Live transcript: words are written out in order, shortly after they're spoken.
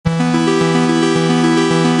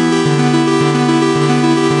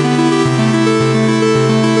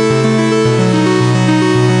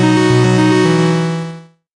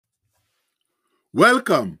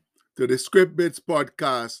Welcome to the Script Bits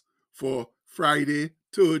podcast for Friday,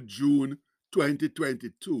 3rd June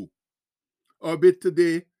 2022. Our bit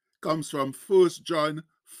today comes from 1 John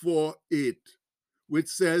 4:8, which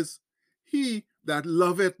says, "He that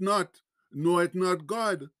loveth not knoweth not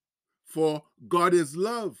God, for God is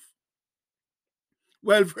love."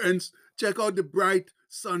 Well, friends, check out the bright,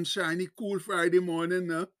 sunshiny, cool Friday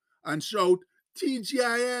morning and shout,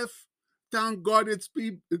 TGIF! Thank God it's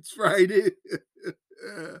Friday.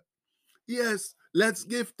 Yes, let's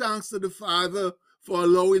give thanks to the Father for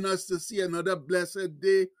allowing us to see another blessed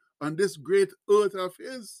day on this great earth of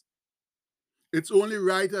His. It's only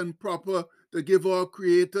right and proper to give our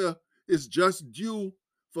Creator His just due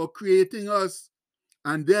for creating us,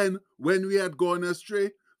 and then, when we had gone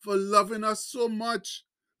astray, for loving us so much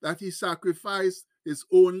that He sacrificed His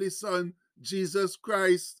only Son, Jesus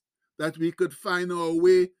Christ, that we could find our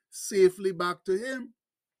way safely back to Him.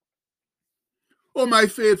 Oh, my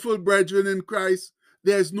faithful brethren in Christ,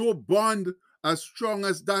 there is no bond as strong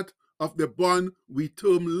as that of the bond we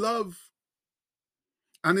term love.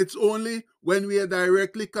 And it's only when we are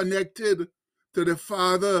directly connected to the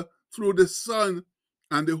Father through the Son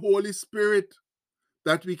and the Holy Spirit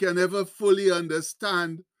that we can ever fully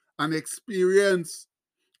understand and experience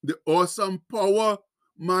the awesome power,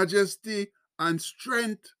 majesty, and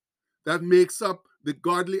strength that makes up the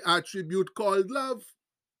godly attribute called love.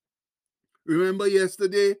 Remember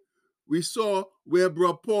yesterday, we saw where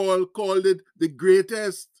Brother Paul called it the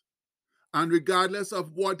greatest. And regardless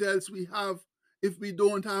of what else we have, if we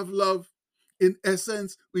don't have love, in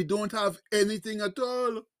essence, we don't have anything at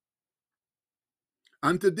all.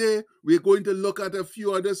 And today, we're going to look at a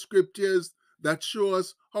few other scriptures that show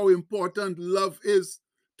us how important love is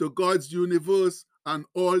to God's universe and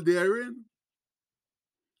all therein.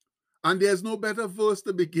 And there's no better verse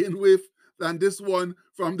to begin with than this one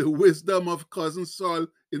from the wisdom of Cousin Sol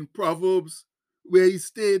in Proverbs, where he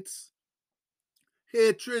states,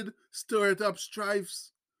 "Hatred stirreth up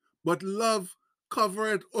strifes, but love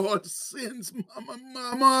covereth all sins."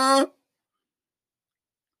 Mama.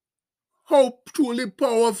 How truly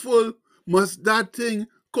powerful must that thing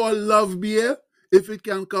called love be if it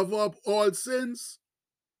can cover up all sins?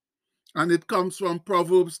 And it comes from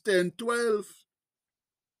Proverbs 10:12.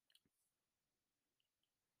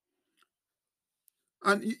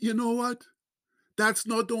 And you know what? That's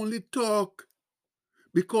not only talk,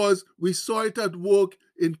 because we saw it at work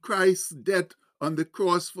in Christ's death on the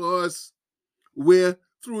cross for us, where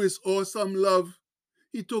through His awesome love,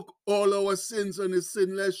 He took all our sins on His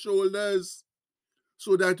sinless shoulders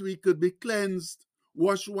so that we could be cleansed,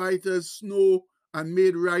 washed white as snow, and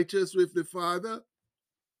made righteous with the Father.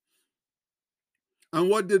 And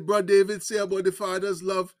what did Brother David say about the Father's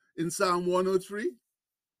love in Psalm 103?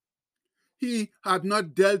 He had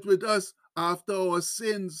not dealt with us after our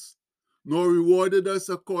sins, nor rewarded us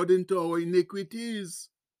according to our iniquities.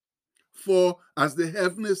 For as the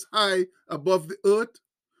heaven is high above the earth,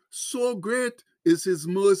 so great is His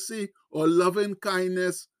mercy or loving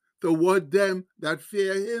kindness toward them that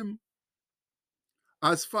fear Him.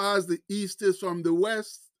 As far as the east is from the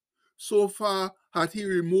west, so far hath He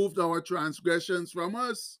removed our transgressions from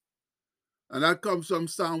us. And that comes from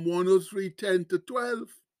Psalm 103,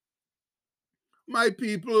 10-12. My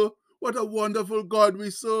people, what a wonderful God we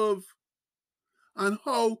serve. And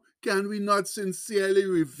how can we not sincerely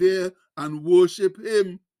revere and worship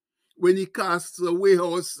Him when He casts away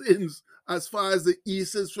our sins as far as the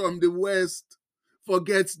east is from the west,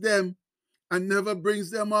 forgets them, and never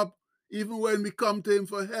brings them up, even when we come to Him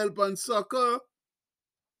for help and succor?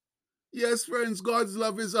 Yes, friends, God's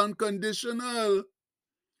love is unconditional.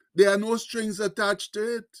 There are no strings attached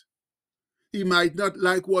to it. He might not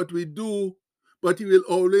like what we do, but He will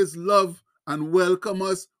always love and welcome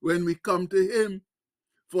us when we come to Him,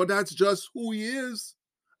 for that's just who He is,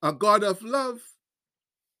 a God of love.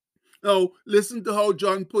 Now, listen to how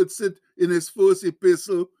John puts it in his first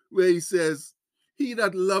epistle, where he says, "He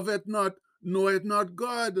that loveth not knoweth not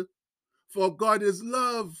God, for God is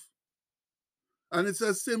love." And it's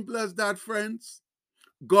as simple as that, friends.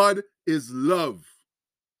 God is love.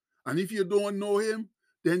 And if you don't know Him,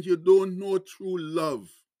 then you don't know true love.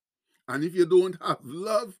 And if you don't have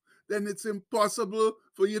love, then it's impossible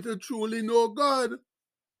for you to truly know God.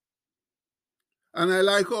 And I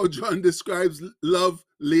like how John describes love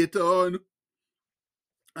later on,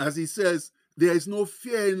 as he says, "There is no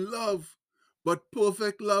fear in love, but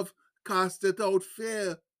perfect love casteth out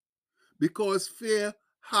fear, because fear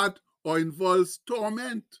hath or involves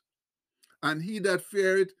torment. And he that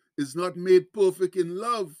feareth is not made perfect in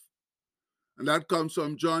love." And that comes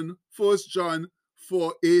from 1 John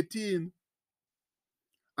 4:18.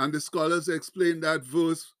 And the scholars explain that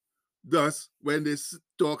verse thus when they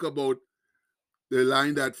talk about the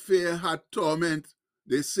line that fear had torment.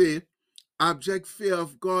 They say, abject fear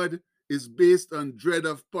of God is based on dread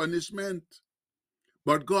of punishment.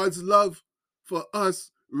 But God's love for us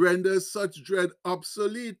renders such dread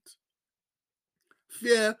obsolete.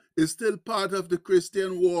 Fear is still part of the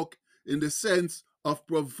Christian walk in the sense of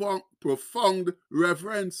profound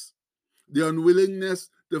reverence, the unwillingness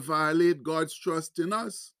to violate God's trust in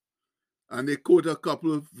us. And they quote a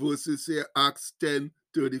couple of verses here, Acts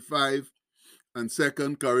 10:35 and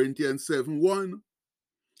 2 Corinthians 7:1.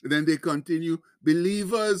 Then they continue,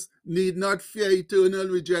 believers need not fear eternal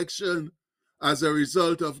rejection as a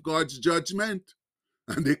result of God's judgment.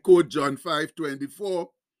 And they quote John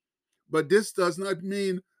 5:24. But this does not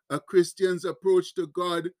mean a Christian's approach to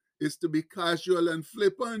God is to be casual and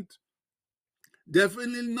flippant.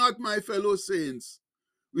 Definitely not, my fellow saints.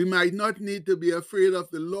 We might not need to be afraid of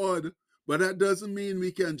the Lord, but that doesn't mean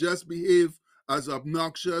we can just behave as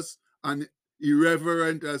obnoxious and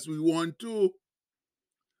irreverent as we want to.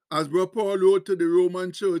 As Brother Paul wrote to the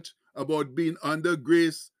Roman church about being under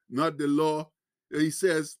grace, not the law, he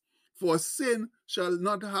says, for sin shall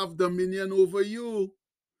not have dominion over you,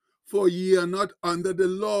 for ye are not under the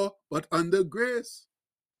law, but under grace.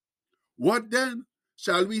 What then?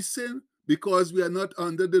 Shall we sin because we are not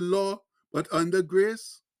under the law, but under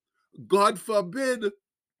grace? God forbid.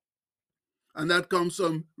 And that comes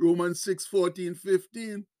from Romans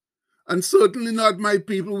 6:14-15. And certainly not, my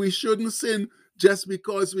people. We shouldn't sin just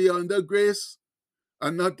because we are under grace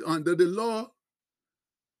and not under the law.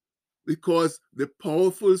 Because the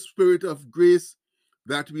powerful spirit of grace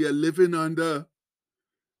that we are living under,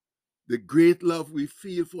 the great love we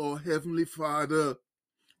feel for our Heavenly Father,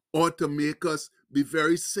 ought to make us be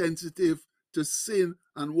very sensitive to sin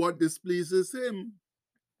and what displeases Him.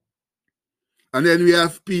 And then we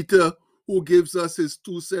have Peter, who gives us his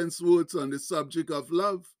 2 cents words on the subject of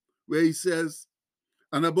love, where he says,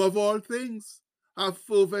 and above all things, have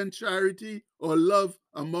fervent charity or love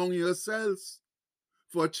among yourselves,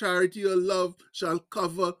 for charity or love shall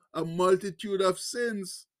cover a multitude of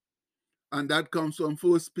sins. And that comes from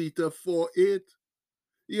 1 Peter 4:8.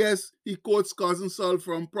 Yes, he quotes Cousin Saul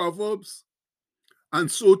from Proverbs. And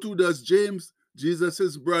so too does James,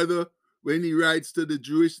 Jesus' brother, when he writes to the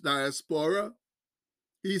Jewish diaspora.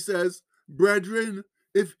 He says, brethren,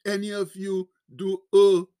 if any of you do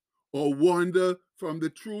err or wander from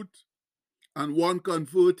the truth, and one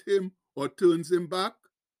convert him or turns him back,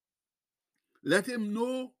 let him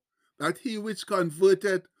know that he which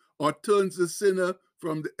converteth or turns the sinner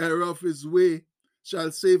from the error of his way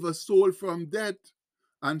shall save a soul from death,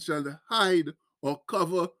 and shall hide or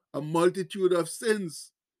cover a multitude of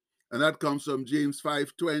sins. And that comes from James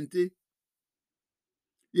 5:20.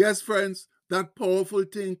 Yes, friends, that powerful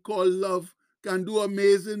thing called love can do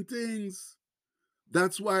amazing things.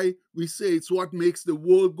 That's why we say it's what makes the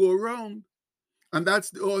world go round. And that's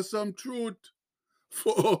the awesome truth.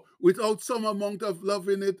 For without some amount of love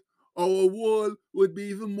in it, our world would be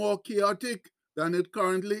even more chaotic than it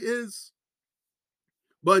currently is.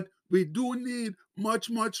 But we do need much,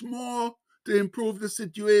 much more to improve the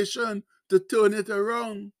situation, to turn it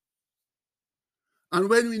around. And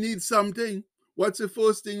when we need something, what's the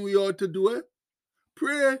first thing we ought to do?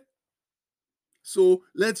 Pray. So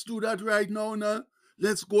let's do that right now.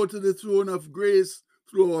 Let's go to the throne of grace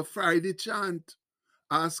through our Friday chant,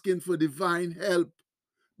 asking for divine help,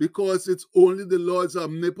 because it's only the Lord's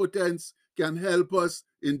omnipotence can help us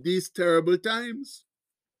in these terrible times.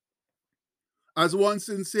 As one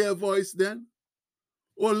sincere voice then,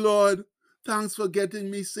 oh Lord, thanks for getting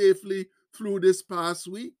me safely through this past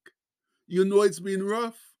week. You know it's been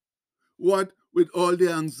rough. What with all the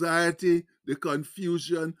anxiety, the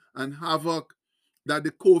confusion, and havoc that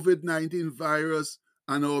the COVID-19 virus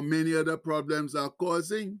and our many other problems are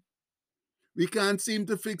causing. We can't seem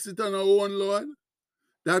to fix it on our own, Lord.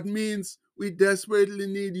 That means we desperately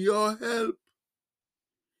need your help.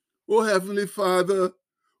 Oh, Heavenly Father,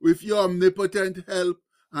 with your omnipotent help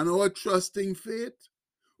and our trusting faith,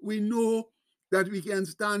 we know that we can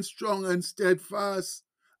stand strong and steadfast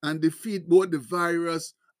and defeat both the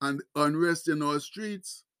virus and unrest in our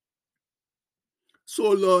streets. So,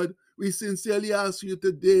 Lord, we sincerely ask you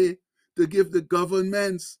today to give the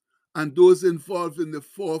governments and those involved in the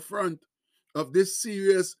forefront of this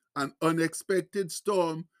serious and unexpected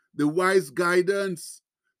storm the wise guidance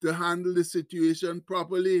to handle the situation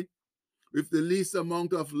properly with the least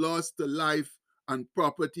amount of loss to life and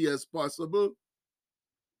property as possible.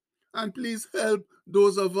 And please help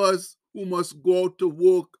those of us who must go out to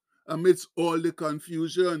work amidst all the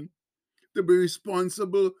confusion to be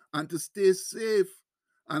responsible and to stay safe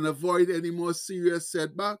and avoid any more serious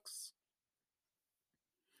setbacks.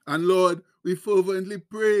 And Lord, we fervently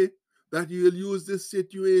pray that you'll use this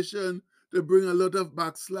situation to bring a lot of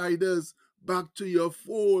backsliders back to your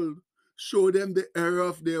fold. Show them the error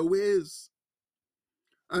of their ways.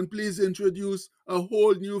 And please introduce a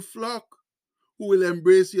whole new flock who will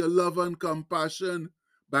embrace your love and compassion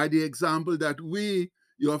by the example that we,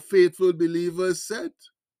 your faithful believers, set.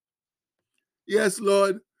 Yes,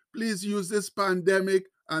 Lord, please use this pandemic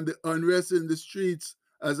and the unrest in the streets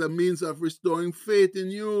as a means of restoring faith in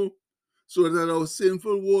you so that our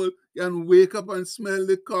sinful world can wake up and smell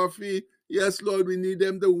the coffee. Yes, Lord, we need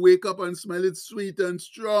them to wake up and smell it sweet and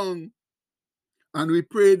strong. And we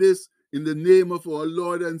pray this in the name of our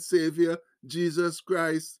Lord and Savior, Jesus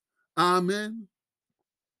Christ. Amen.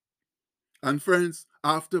 And friends,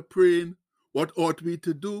 after praying, what ought we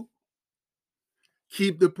to do?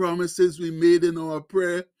 Keep the promises we made in our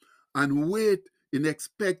prayer and wait in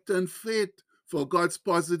expectant faith for God's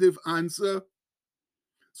positive answer.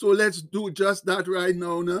 So let's do just that right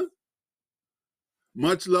now, no?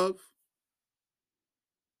 Much love.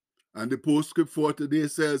 And the postscript for today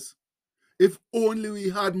says, if only we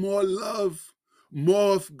had more love,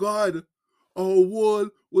 more of God, our world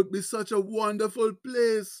would be such a wonderful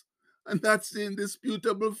place. And that's the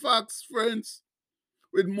indisputable facts, friends.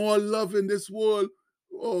 With more love in this world,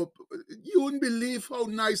 oh, you wouldn't believe how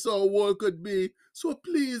nice our world could be. So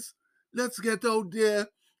please, let's get out there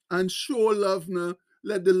and show love now.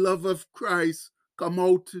 Let the love of Christ come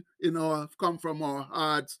from our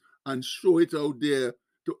hearts and show it out there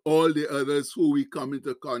to all the others who we come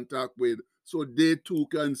into contact with, so they too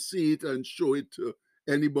can see it and show it to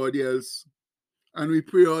anybody else. And we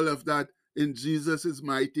pray all of that in Jesus'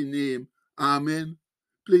 mighty name. Amen.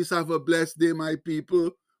 Please have a blessed day, my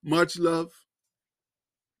people. Much love.